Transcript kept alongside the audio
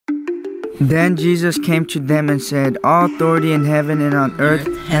Then Jesus came to them and said, "All authority in heaven and on earth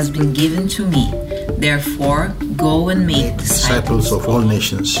has been given to me. Therefore, go and make disciples of all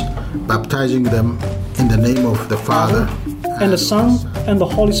nations, baptizing them in the name of the Father, and the Son, and the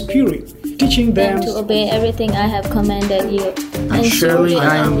Holy Spirit, teaching them to obey everything I have commanded you. And surely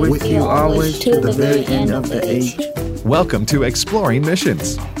I am with you always to the very end of the age." Welcome to Exploring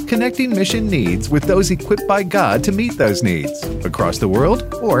Missions, connecting mission needs with those equipped by God to meet those needs, across the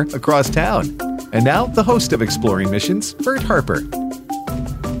world or across town. And now, the host of Exploring Missions, Bert Harper.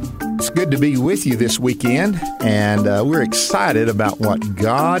 It's good to be with you this weekend, and we're excited about what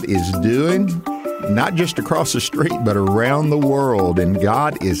God is doing, not just across the street, but around the world. And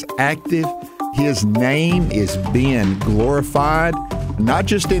God is active. His name is being glorified, not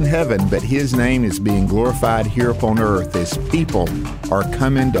just in heaven, but His name is being glorified here upon earth as people are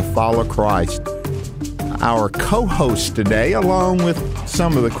coming to follow Christ. Our co-host today, along with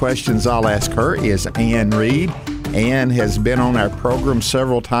some of the questions I'll ask her, is Ann Reed. Ann has been on our program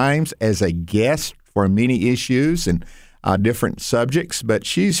several times as a guest for many issues and different subjects, but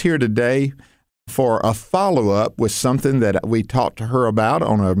she's here today for a follow-up with something that we talked to her about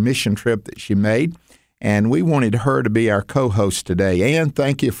on a mission trip that she made, and we wanted her to be our co-host today. Ann,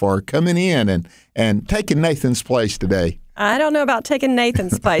 thank you for coming in and taking Nathan's place today. I don't know about taking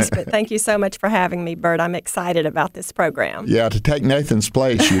Nathan's place, but thank you so much for having me, Bert. I'm excited about this program. Yeah, to take Nathan's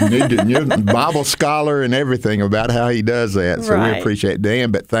place, you need to. You're a Bible scholar and everything about how he does that, so right. We appreciate it,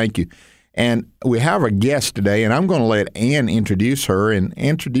 Dan, but thank you. And we have a guest today, and I'm going to let Ann introduce her and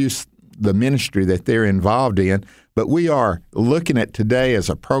introduce the ministry that they're involved in, but we are looking at today as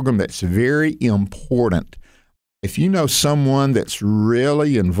a program that's very important. If you know someone that's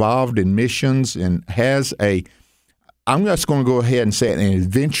really involved in missions and has I'm just going to go ahead and say an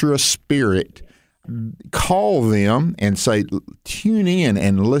adventurous spirit, call them and say, tune in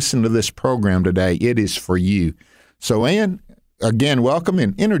and listen to this program today. It is for you. So, Ann, again, welcome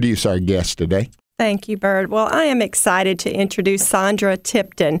and introduce our guest today. Thank you, Bert. Well, I am excited to introduce Sandra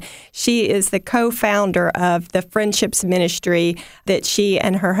Tipton. She is the co-founder of the Friendships Ministry that she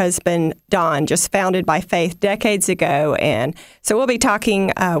and her husband, Don, just founded by faith decades ago. And so we'll be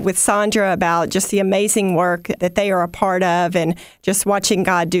talking with Sandra about just the amazing work that they are a part of and just watching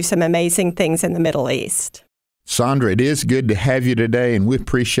God do some amazing things in the Middle East. Sandra, it is good to have you today, and we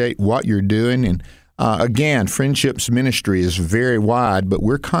appreciate what you're doing. And again, Friendships Ministry is very wide, but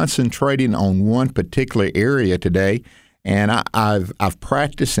we're concentrating on one particular area today, and I've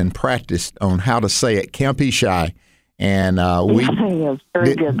practiced on how to say it, Camp Ishai. And yes,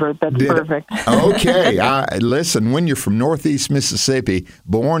 very good, Bert. That's perfect. Okay. Listen, when you're from Northeast Mississippi,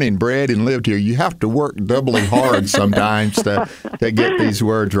 born and bred and lived here, you have to work doubly hard sometimes to get these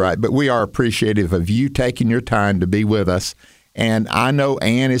words right. But we are appreciative of you taking your time to be with us. And I know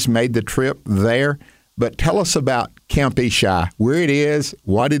Ann has made the trip there, but tell us about Camp Ishai, where it is,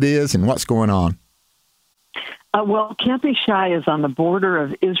 and what's going on. Well, Camp Ishai is on the border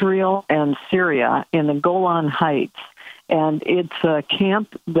of Israel and Syria in the Golan Heights, and it's a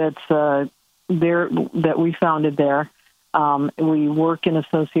camp that's there that we founded there. We work in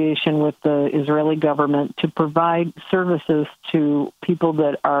association with the Israeli government to provide services to people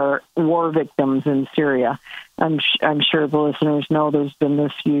that are war victims in Syria. I'm sure the listeners know there's been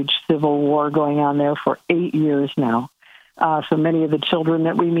this huge civil war going on there for 8 years now. So many of the children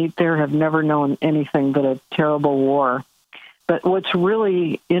that we meet there have never known anything but a terrible war. But what's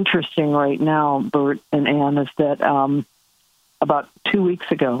really interesting right now, Bert and Ann, is that about 2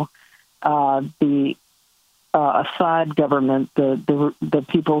 weeks ago, the Assad government, the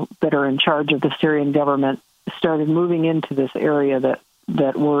people that are in charge of the Syrian government, started moving into this area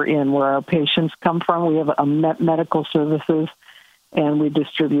that we're in, where our patients come from. We have medical services, and we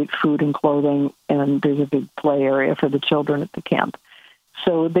distribute food and clothing, and there's a big play area for the children at the camp.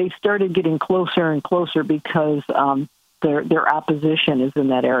 So they started getting closer and closer because their opposition is in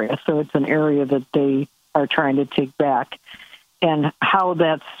that area. So it's an area that they are trying to take back. And how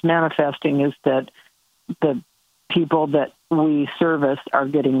that's manifesting is that the people that we service are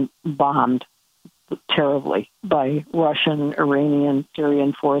getting bombed terribly by Russian, Iranian,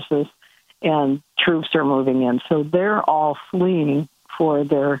 Syrian forces, and troops are moving in. So they're all fleeing for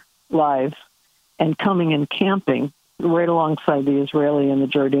their lives and coming and camping right alongside the Israeli and the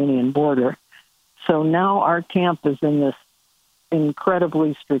Jordanian border. So now our camp is in this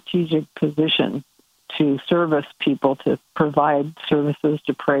incredibly strategic position to service people, to provide services,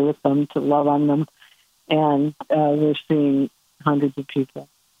 to pray with them, to love on them. And we're seeing hundreds of people.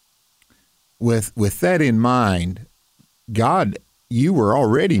 With that in mind, God, you were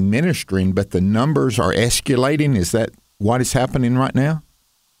already ministering, but the numbers are escalating. Is that what is happening right now?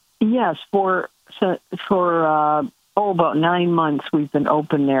 Yes, for about 9 months we've been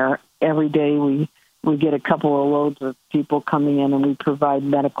open there. Every day we get a couple of loads of people coming in, and we provide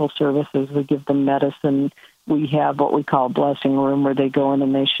medical services. We give them medicine. We have what we call a blessing room, where they go in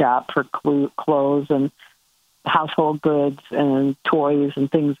and they shop for clothes and household goods and toys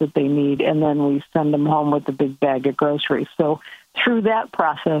and things that they need, and then we send them home with a big bag of groceries. So through that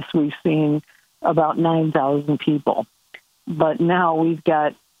process, we've seen about 9,000 people. But now we've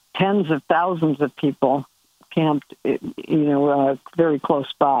got tens of thousands of people camped, very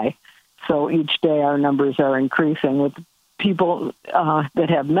close by. So each day our numbers are increasing with people that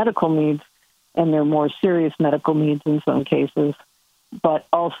have medical needs, and they're more serious medical needs in some cases, but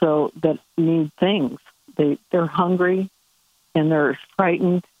also that need things. They're hungry and they're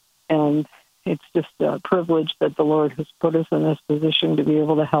frightened, and it's just a privilege that the Lord has put us in this position to be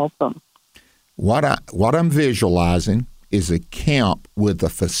able to help them. What I'm visualizing is a camp with the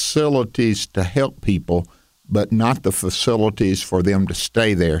facilities to help people, but not the facilities for them to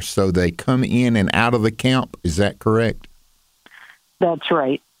stay there. So they come in and out of the camp. Is that correct? That's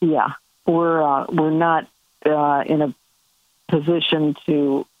right. Yeah, we're not in a position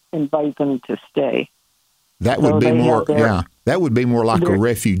to invite them to stay. That would be more, that would be more like a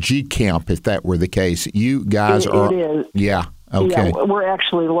refugee camp if that were the case. You guys are, it is. Yeah, okay. Yeah, we're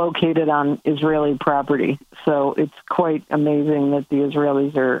actually located on Israeli property, so it's quite amazing that the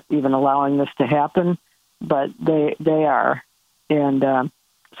Israelis are even allowing this to happen, but they are, and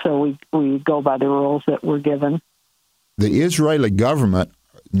so we go by the rules that we're given. The Israeli government,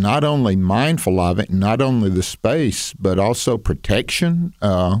 not only mindful of it, not only the space, but also protection,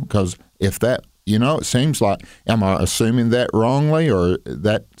 because if that, it seems like, am I assuming that wrongly, or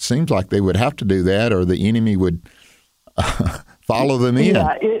that seems like they would have to do that, or the enemy would follow them in?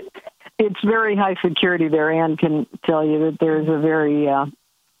 Yeah, it's very high security there. Ann can tell you that there's a very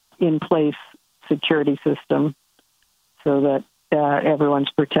in-place security system so that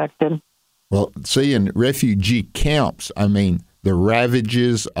everyone's protected. Well, see, in refugee camps, I mean, the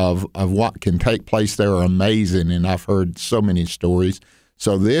ravages of what can take place there are amazing, and I've heard so many stories.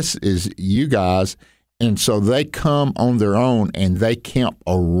 So this is you guys, and so they come on their own, and they camp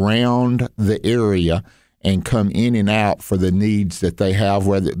around the area and come in and out for the needs that they have,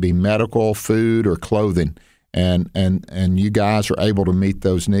 whether it be medical, food, or clothing. And you guys are able to meet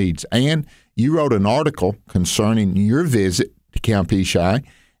those needs. And you wrote an article concerning your visit to Camp Ishai,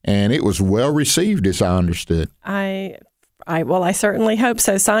 and it was well received, as I understood. I certainly hope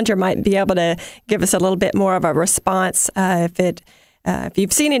so. Sandra might be able to give us a little bit more of a response if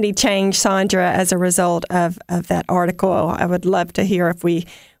you've seen any change, Sandra, as a result of that article. I would love to hear if we've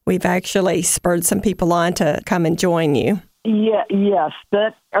actually spurred some people on to come and join you. Yeah, yes,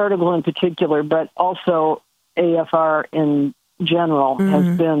 that article in particular, but also AFR in general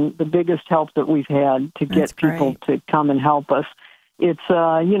has been the biggest help that we've had to get people to come and help us. It's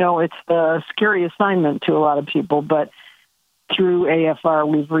it's a scary assignment to a lot of people, but through AFR,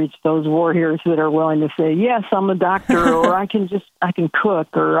 we've reached those warriors that are willing to say, yes, I'm a doctor, or I can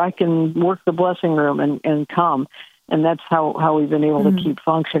cook, or I can work the blessing room and come. And that's how we've been able to keep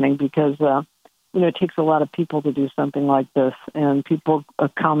functioning, because, it takes a lot of people to do something like this, and people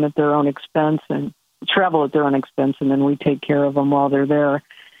come at their own expense and travel at their own expense, and then we take care of them while they're there.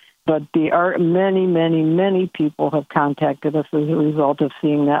 But many, many, many people have contacted us as a result of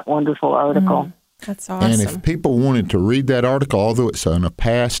seeing that wonderful article. That's awesome. And if people wanted to read that article, although it's in a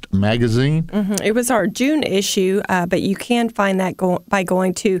past magazine? It was our June issue, but you can find that by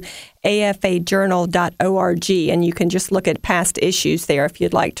going to afajournal.org, and you can just look at past issues there if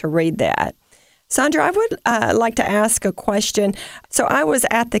you'd like to read that. Sandra, I would like to ask a question. So I was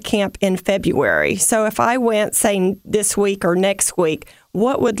at the camp in February. So if I went, say, this week or next week,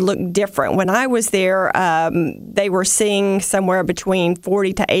 what would look different? When I was there, they were seeing somewhere between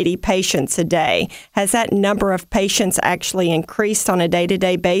 40 to 80 patients a day. Has that number of patients actually increased on a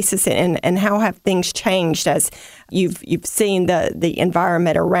day-to-day basis? And how have things changed as you've seen the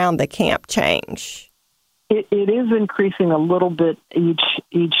environment around the camp change? It is increasing a little bit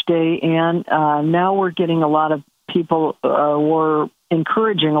each day, and now we're getting a lot of people. We're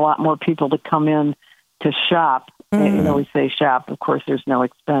encouraging a lot more people to come in to shop. We say shop. Of course, there's no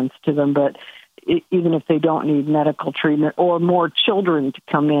expense to them, but even if they don't need medical treatment, or more children to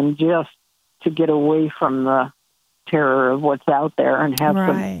come in just to get away from the terror of what's out there and have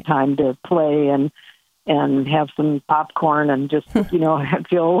some time to play and have some popcorn and just, feel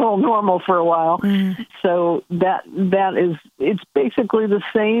a little normal for a while. So that is, it's basically the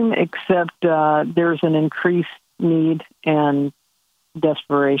same, except there's an increased need and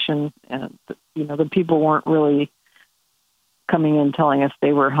desperation. And, the people weren't really coming in telling us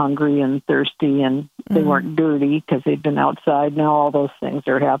they were hungry and thirsty and they weren't dirty because they'd been outside. Now all those things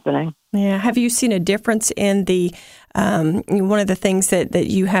are happening. Yeah. Have you seen a difference in the, one of the things that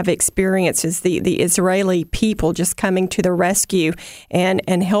you have experienced is the Israeli people just coming to the rescue and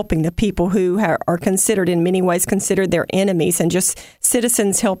helping the people who are considered, in many ways, considered their enemies, and just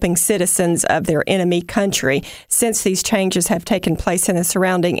citizens helping citizens of their enemy country. Since these changes have taken place in the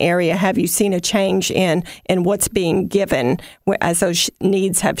surrounding area, have you seen a change in what's being given as those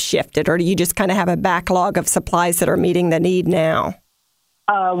needs have shifted, or do you just kind of have a backlog of supplies that are meeting the need now?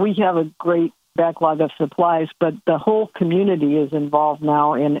 We have a great backlog of supplies, but the whole community is involved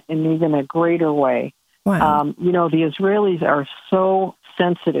now in even a greater way. Wow. The Israelis are so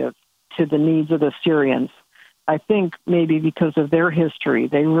sensitive to the needs of the Syrians. I think maybe because of their history,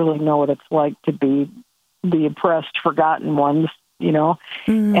 they really know what it's like to be the oppressed, forgotten ones,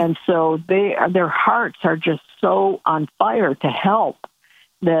 And so their hearts are just so on fire to help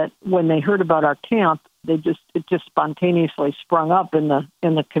that when they heard about our camp, it just spontaneously sprung up in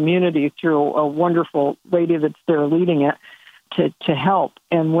the community through a wonderful lady that's there leading it to help.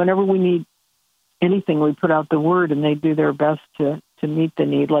 And whenever we need anything, we put out the word, and they do their best to meet the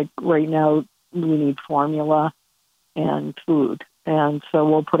need. Like right now, we need formula and food, and so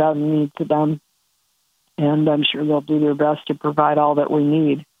we'll put out a need to them, and I'm sure they'll do their best to provide all that we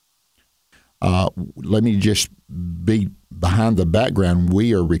need. Let me just be behind the background.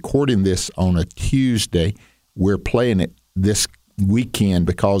 We are recording this on a Tuesday. We're playing it this weekend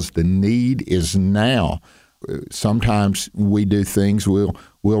because the need is now. Sometimes we do things, we'll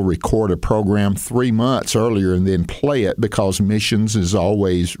record a program 3 months earlier and then play it because missions is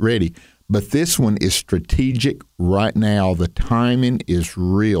always ready. But this one is strategic right now. The timing is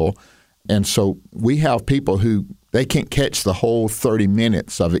real. And so we have people who they can't catch the whole 30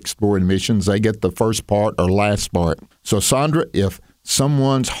 minutes of Exploring Missions. They get the first part or last part. So, Sandra, if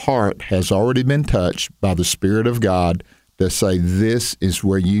someone's heart has already been touched by the Spirit of God to say this is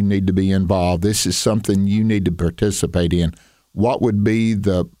where you need to be involved, this is something you need to participate in, what would be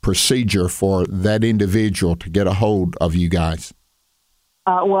the procedure for that individual to get a hold of you guys?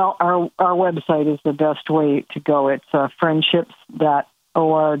 Well, our website is the best way to go. It's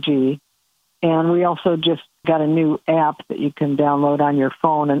friendships.org. And we also just got a new app that you can download on your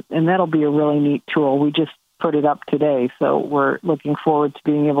phone, and that'll be a really neat tool. We just put it up today, so we're looking forward to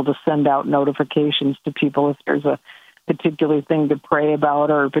being able to send out notifications to people if there's a particular thing to pray about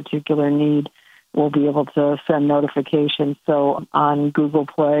or a particular need. We'll be able to send notifications. So on Google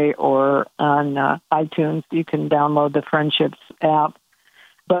Play or on iTunes, you can download the Friendships app.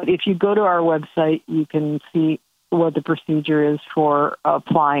 But if you go to our website, you can see what the procedure is for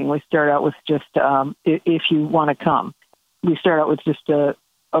applying. We start out with just, if you want to come, we start out with just a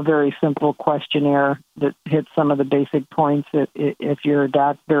very simple questionnaire that hits some of the basic points. If you're a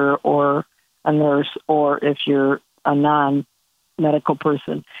doctor or a nurse, or if you're a non-medical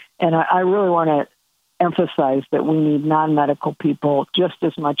person. And I really want to emphasize that we need non-medical people just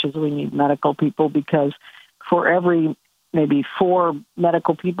as much as we need medical people, because for every maybe 4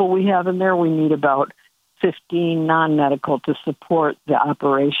 medical people we have in there, we need about 15 non-medical to support the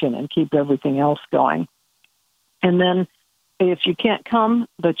operation and keep everything else going. And then if you can't come,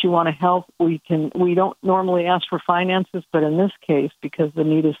 but you want to help, we don't normally ask for finances, but in this case, because the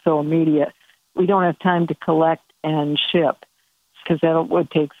need is so immediate, we don't have time to collect and ship, because that would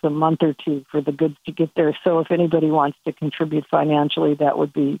take a month or 2 for the goods to get there. So if anybody wants to contribute financially, that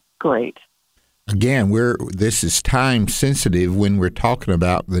would be great. Again, this is time sensitive when we're talking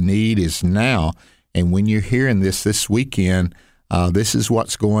about the need is now. And when you're hearing this weekend, this is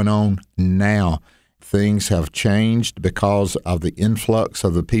what's going on now. Things have changed because of the influx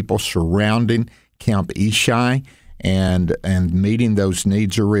of the people surrounding Camp Ishai, and meeting those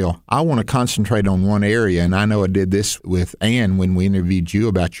needs are real. I want to concentrate on one area, and I know I did this with Ann when we interviewed you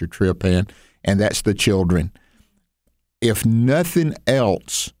about your trip, Ann, and that's the children. If nothing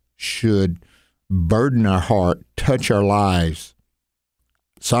else should burden our heart, touch our lives,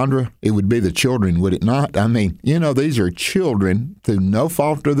 Sandra, it would be the children, would it not? I mean, these are children through no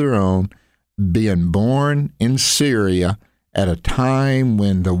fault of their own being born in Syria at a time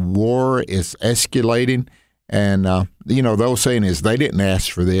when the war is escalating. And, the old saying is they didn't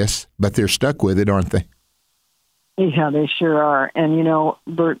ask for this, but they're stuck with it, aren't they? Yeah, they sure are. And,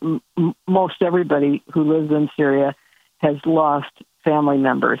 Bert, most everybody who lives in Syria has lost family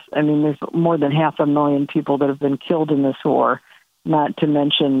members. I mean, there's more than 500,000 people that have been killed in this war, not to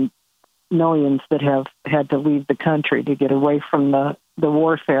mention millions that have had to leave the country to get away from the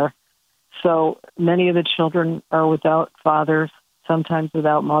warfare. So many of the children are without fathers, sometimes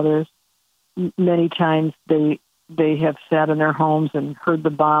without mothers. Many times they they have sat in their homes and heard the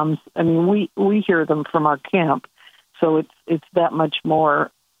bombs. I mean, we hear them from our camp, so it's that much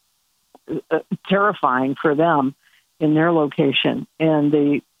more terrifying for them in their location.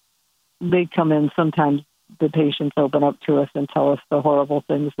 And they come in sometimes. The patients open up to us and tell us the horrible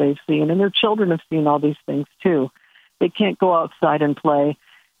things they've seen, and their children have seen all these things too. They can't go outside and play.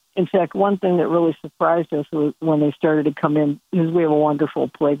 In fact, one thing that really surprised us was when they started to come in, is we have a wonderful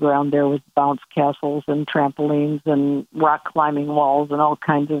playground there with bounce castles and trampolines and rock climbing walls and all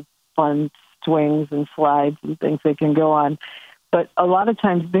kinds of fun swings and slides and things they can go on. But a lot of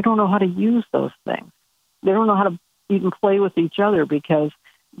times they don't know how to use those things. They don't know how to even play with each other because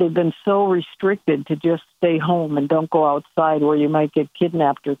they've been so restricted to just stay home and don't go outside where you might get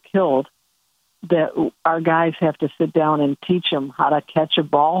kidnapped or killed, that our guys have to sit down and teach them how to catch a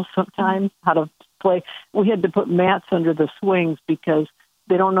ball sometimes, how to play. We had to put mats under the swings because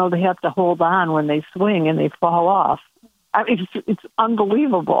they don't know they have to hold on when they swing and they fall off. I mean, it's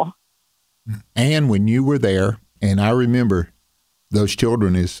unbelievable. And when you were there, and I remember those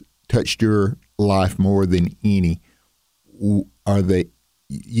children has touched your life more than any,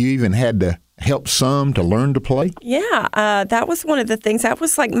 you even had to help some to learn to play? Yeah, that was one of the things. That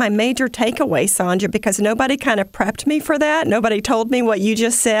was like my major takeaway, Sandra, because nobody kind of prepped me for that. Nobody told me what you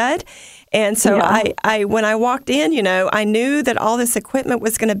just said. And so I when I walked in, I knew that all this equipment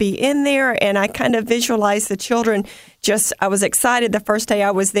was going to be in there, and I kind of visualized the children. I was excited the first day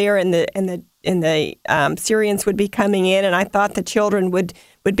I was there, and the Syrians would be coming in, and I thought the children would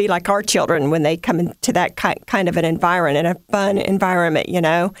be like our children when they come into that kind of an environment, and a fun environment,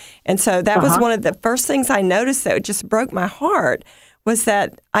 And so that was one of the first things I noticed that just broke my heart, was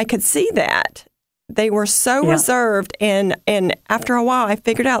that I could see that. They were so reserved, and after a while I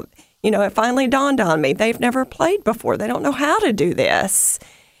figured out, it finally dawned on me, they've never played before. They don't know how to do this.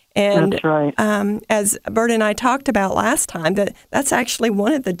 And that's right. As Bert and I talked about last time, that's actually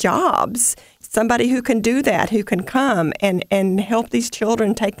one of the jobs. Somebody who can do that, who can come and help these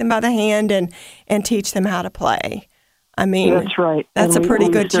children, take them by the hand and teach them how to play. I mean, that's right. That's a pretty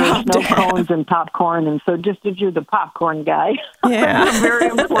good job to have. Cones and popcorn, and so just as you're the popcorn guy, yeah, it's a very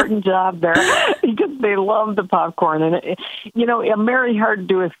important job there because they love the popcorn, and a merry heart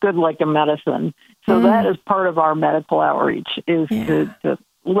doeth good like a medicine. So that is part of our medical outreach, is to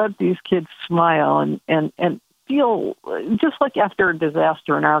let these kids smile and feel just like after a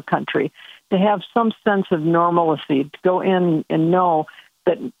disaster in our country, to have some sense of normalcy, to go in and know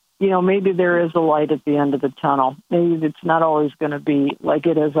that, maybe there is a light at the end of the tunnel. Maybe it's not always going to be like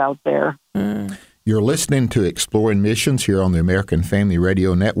it is out there. You're listening to Exploring Missions here on the American Family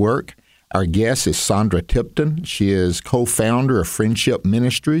Radio Network. Our guest is Sandra Tipton. She is co-founder of Friendship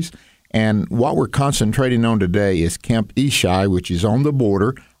Ministries. And what we're concentrating on today is Camp Ishai, which is on the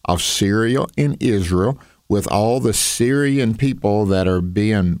border of Syria and Israel, with all the Syrian people that are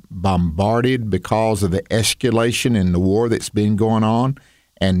being bombarded because of the escalation in the war that's been going on.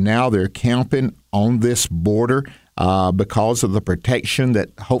 And now they're camping on this border because of the protection that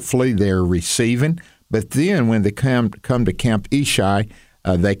hopefully they're receiving. But then when they come to Camp Ishai,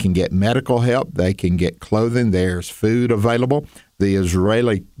 they can get medical help. They can get clothing. There's food available. The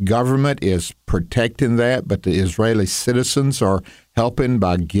Israeli government is protecting that, but the Israeli citizens are helping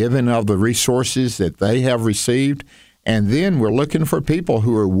by giving of the resources that they have received. And then we're looking for people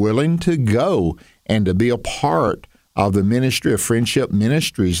who are willing to go and to be a part of the ministry of Friendship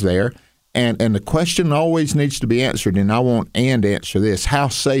Ministries there. And the question always needs to be answered, and I want Ann to answer this. How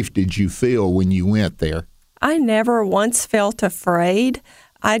safe did you feel when you went there? I never once felt afraid.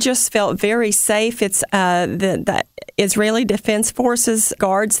 I just felt very safe. It's the Israeli Defense Forces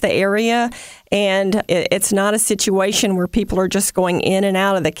guards the area, and it's not a situation where people are just going in and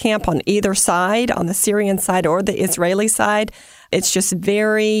out of the camp on either side, on the Syrian side or the Israeli side. It's just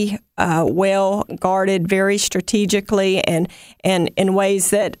very well guarded, very strategically, and in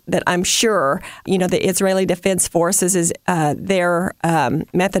ways that I'm sure, the Israeli Defense Forces their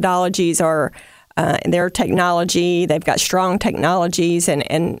methodologies are their technology. They've got strong technologies,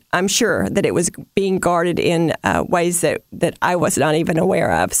 and I'm sure that it was being guarded in ways that I was not even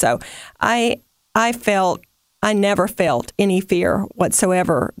aware of. So I never felt any fear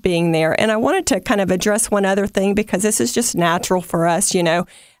whatsoever being there. And I wanted to kind of address one other thing, because this is just natural for us,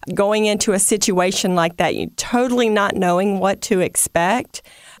 going into a situation like that, you totally not knowing what to expect.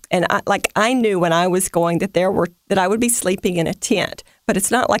 And I knew when I was going that I would be sleeping in a tent, but it's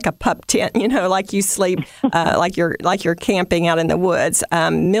not like a pup tent, like you sleep, like you're camping out in the woods.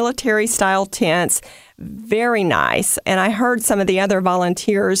 Military style tents, very nice. And I heard some of the other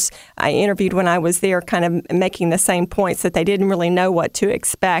volunteers I interviewed when I was there kind of making the same points, that they didn't really know what to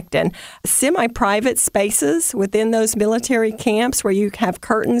expect. And semi-private spaces within those military camps where you have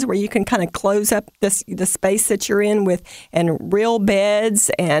curtains where you can kind of close up the space that you're in with, and real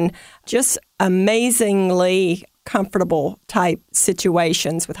beds, and just amazingly comfortable type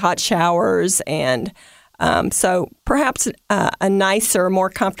situations with hot showers, and so perhaps a nicer,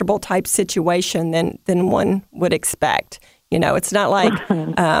 more comfortable type situation than one would expect. It's not like...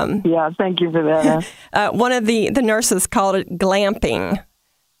 yeah, thank you for that. One of the nurses called it glamping.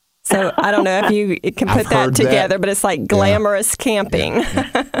 So I don't know if you can put that together, but it's like glamorous camping.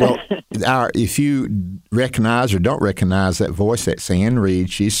 Yeah. Well, if you recognize or don't recognize that voice, that's Ann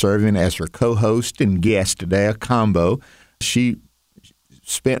Reed. She's serving as her co-host and guest today, a combo. She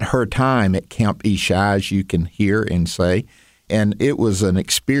spent her time at Camp Ishai, as you can hear and say, and it was an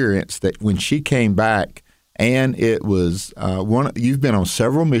experience that when she came back, and it was you've been on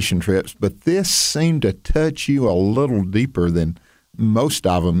several mission trips, but this seemed to touch you a little deeper than most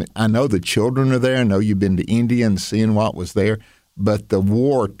of them. I know the children are there. I know you've been to India and seeing what was there. But the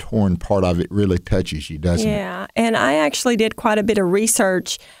war-torn part of it really touches you, doesn't it? Yeah, and I actually did quite a bit of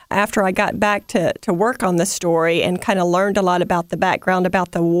research after I got back to work on the story, and kind of learned a lot about the background,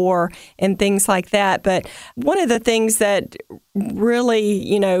 about the war and things like that. But one of the things that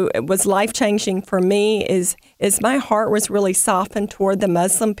really, was life-changing for me is my heart was really softened toward the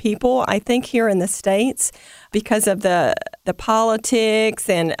Muslim people, I think, here in the States, because of the politics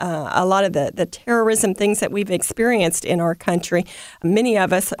and a lot of the terrorism things that we've experienced in our country. Many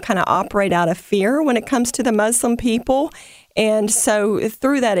of us kind of operate out of fear when it comes to the Muslim people. And so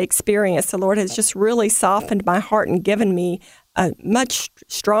through that experience, the Lord has just really softened my heart and given me a much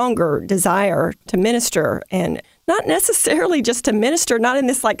stronger desire to minister, and not necessarily just to minister, not in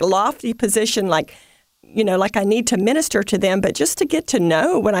this like lofty position, like I need to minister to them, but just to get to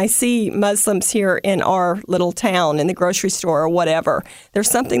know when I see Muslims here in our little town, in the grocery store or whatever. There's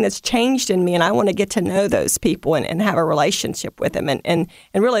something that's changed in me, and I want to get to know those people and have a relationship with them. And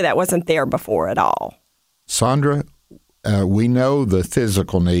really that wasn't there before at all. Sandra, we know the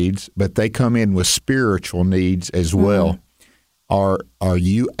physical needs, but they come in with spiritual needs as well. Are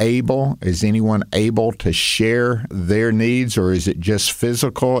you able, is anyone able to share their needs, or is it just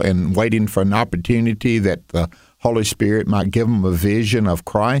physical and waiting for an opportunity that the Holy Spirit might give them a vision of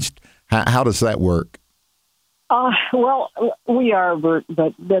Christ? How does that work? Well, we are, but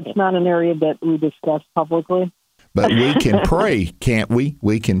that's not an area that we discuss publicly. But we can pray, can't we?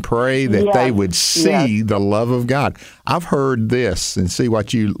 We can pray that they would see the love of God. I've heard this, and see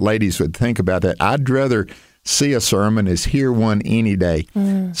what you ladies would think about that. I'd rather see a sermon as hear one any day.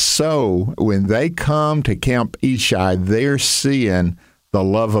 So when they come to Camp Ishai, they're seeing the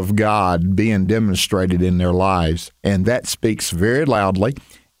love of God being demonstrated in their lives, and that speaks very loudly.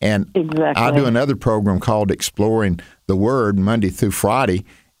 And I do another program called Exploring the Word, Monday through Friday,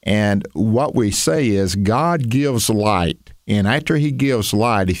 and what we say is God gives light, and after He gives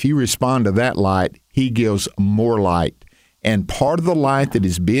light, if you respond to that light, He gives more light. And part of the light that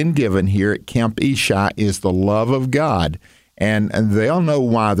is being given here at Camp Ishai is the love of God. And they'll know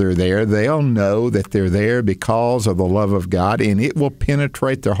why they're there. They'll know that they're there because of the love of God, and it will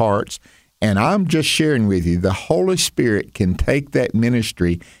penetrate their hearts. And I'm just sharing with you, the Holy Spirit can take that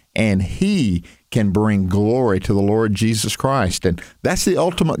ministry, and He can bring glory to the Lord Jesus Christ. And that's the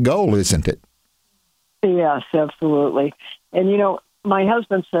ultimate goal, isn't it? Yes, absolutely. And, my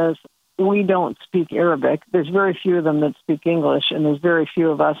husband says, we don't speak Arabic. There's very few of them that speak English, and there's very few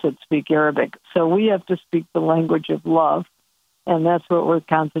of us that speak Arabic. So we have to speak the language of love, and that's what we're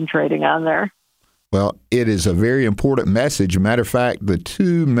concentrating on there. Well, it is a very important message. Matter of fact, the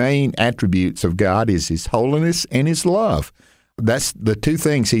two main attributes of God is His holiness and His love. That's the two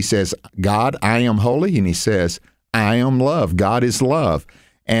things. He says, God, I am holy, and He says, I am love. God is love.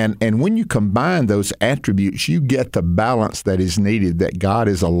 And when you combine those attributes, you get the balance that is needed, that God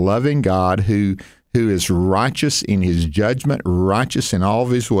is a loving God who is righteous in His judgment, righteous in all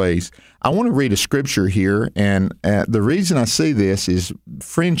of His ways. I want to read a scripture here, and the reason I see this is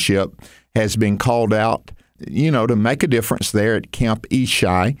friendship has been called out, to make a difference there at Camp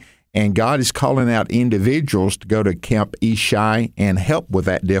Ishai, and God is calling out individuals to go to Camp Ishai and help with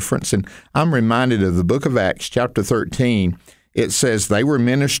that difference. And I'm reminded of the book of Acts, chapter 13. It says they were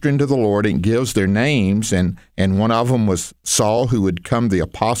ministering to the Lord, and gives their names, and one of them was Saul, who would become the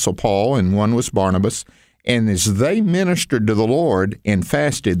Apostle Paul, and one was Barnabas. And as they ministered to the Lord and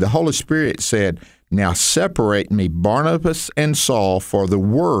fasted, the Holy Spirit said, Now separate me, Barnabas and Saul, for the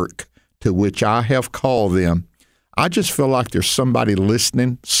work to which I have called them. I just feel like there's somebody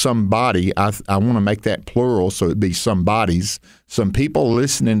listening, somebody. I want to make that plural so it'd be somebody's. Some people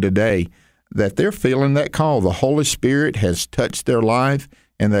listening today that they're feeling that call. The Holy Spirit has touched their life,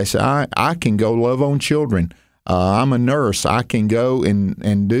 and they say, I can go love on children. I'm a nurse. I can go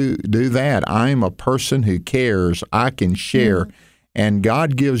and do that. I'm a person who cares. I can share. Mm-hmm. And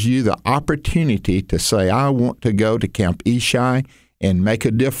God gives you the opportunity to say, I want to go to Camp Ishai and make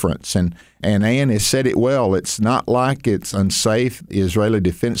a difference. And Ann has said it well. It's not like it's unsafe. The Israeli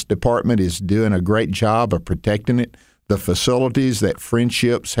Defense Department is doing a great job of protecting it. The facilities that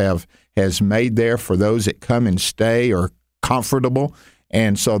Friendships has made there for those that come and stay are comfortable.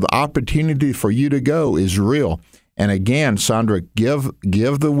 And so the opportunity for you to go is real. And again, Sandra, give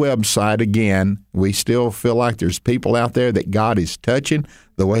the website again. We still feel like there's people out there that God is touching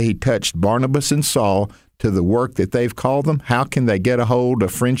the way he touched Barnabas and Saul to the work that they've called them. How can they get a hold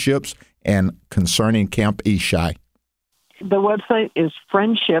of Friendships and concerning Camp Ishai? The website is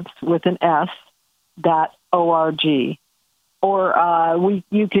friendships.org. Or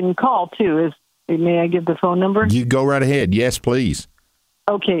you can call, too. May I give the phone number? You go right ahead. Yes, please.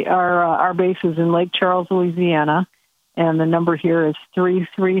 Okay, our base is in Lake Charles, Louisiana, and the number here is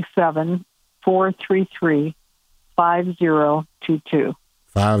 337-433-5022.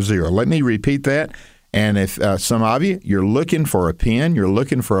 50. Let me repeat that. And if some of you're looking for a pen, you're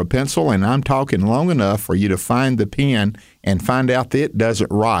looking for a pencil, and I'm talking long enough for you to find the pen and find out that it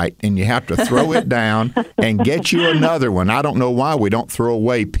doesn't write, and you have to throw it down and get you another one. I don't know why we don't throw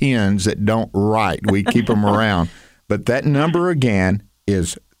away pens that don't write. We keep them around. But that number again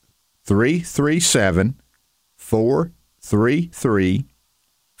is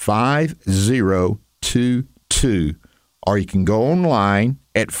 337-433-5022. Or you can go online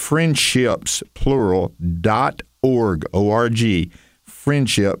at friendshipsplural.org, O-R-G,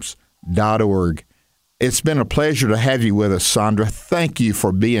 friendships.org. It's been a pleasure to have you with us, Sandra. Thank you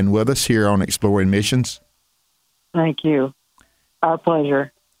for being with us here on Exploring Missions. Thank you. Our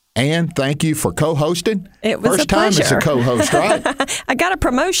pleasure. And thank you for co-hosting. It was First a pleasure. time as a co-host, right? I got a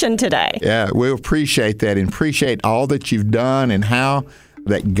promotion today. Yeah, we appreciate that and appreciate all that you've done and how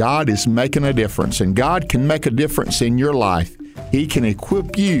that God is making a difference. And God can make a difference in your life. He can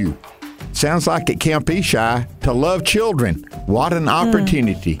equip you. Sounds like at Camp Ishai to love children. What an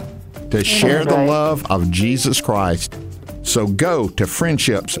opportunity to share the love of Jesus Christ. So go to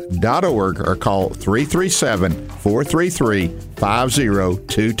friendships.org or call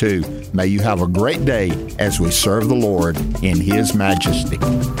 337-433-5022. May you have a great day as we serve the Lord in His majesty.